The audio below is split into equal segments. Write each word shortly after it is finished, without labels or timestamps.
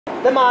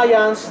the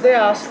Mayans, the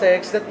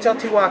Aztecs, the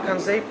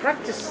Teotihuacans, they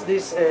practice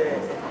this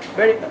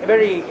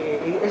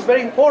it's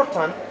very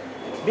important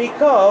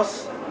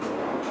because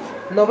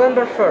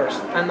November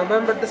 1st and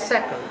November the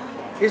 2nd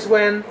is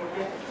when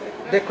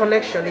the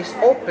connection is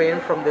open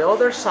from the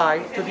other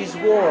side to this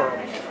world.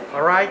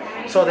 All right.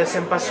 So the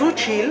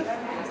cempasúchil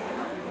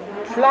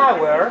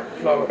flower,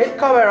 it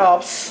covers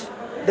up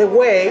the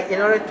way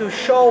in order to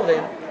show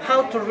them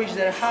how to reach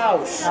their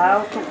house.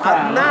 How to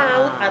come.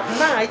 At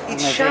night it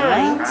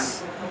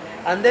shines,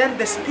 and then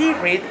the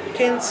spirit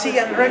can see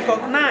and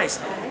recognize.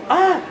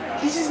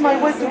 This is my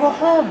way to go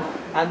home,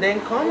 and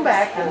then come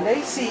back and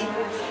they see.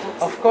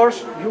 Of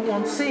course, you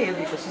won't see it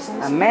because it's in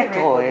the spirit,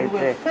 but you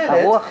will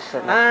feel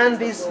it. And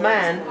this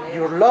man,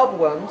 your loved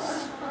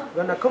ones,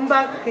 gonna come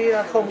back here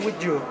at home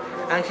with you,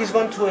 and he's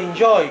going to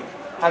enjoy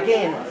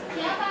again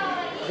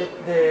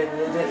the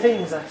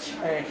things that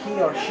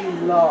he or she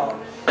loves.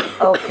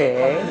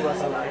 Okay. When he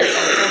was alive.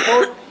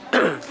 For example,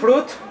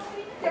 fruit,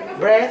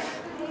 bread,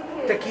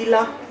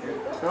 tequila.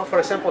 No, for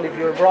example, if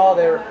your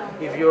brother,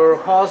 if your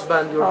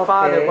husband, your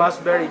father was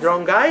very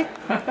drunk guy,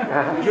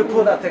 you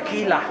put a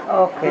tequila.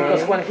 Okay.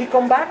 Because when he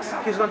comes back,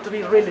 he's going to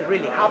be really,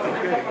 really happy.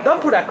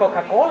 Don't put a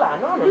Coca-Cola.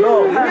 No.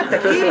 Give me a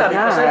tequila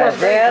because I was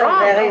very drunk.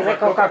 There is a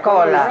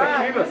Coca-Cola.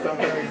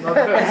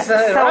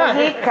 So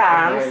he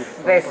comes,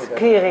 the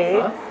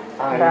spirit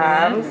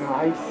comes,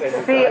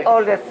 see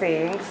all the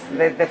things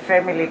that the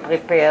family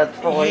prepared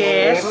for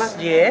him.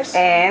 Yes.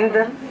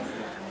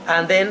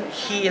 And then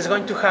he is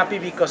going to happy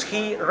because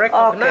he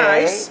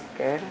recognizes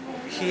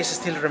he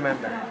still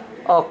remember.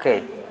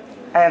 Okay,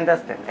 I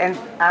understand. And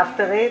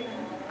after it,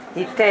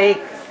 he takes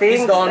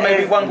things. It's done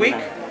maybe 1 week,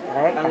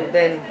 and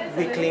then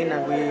we clean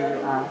and we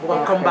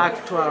will come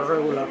back to our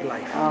regular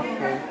life.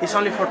 Okay. It's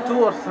only for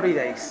 2 or 3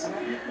 days.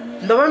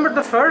 November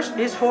the 1st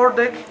is for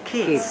the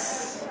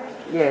kids.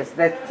 Yes,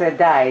 that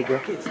died.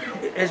 Kids.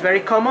 It's very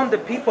common, the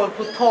people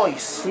put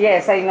toys.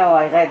 Yes, I know,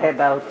 I read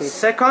about it.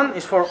 Second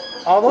is for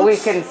adults. We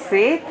can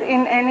see it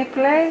in any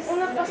place?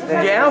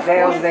 Yeah, of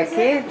course. The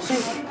kids?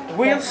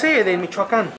 We'll see it in Michoacán.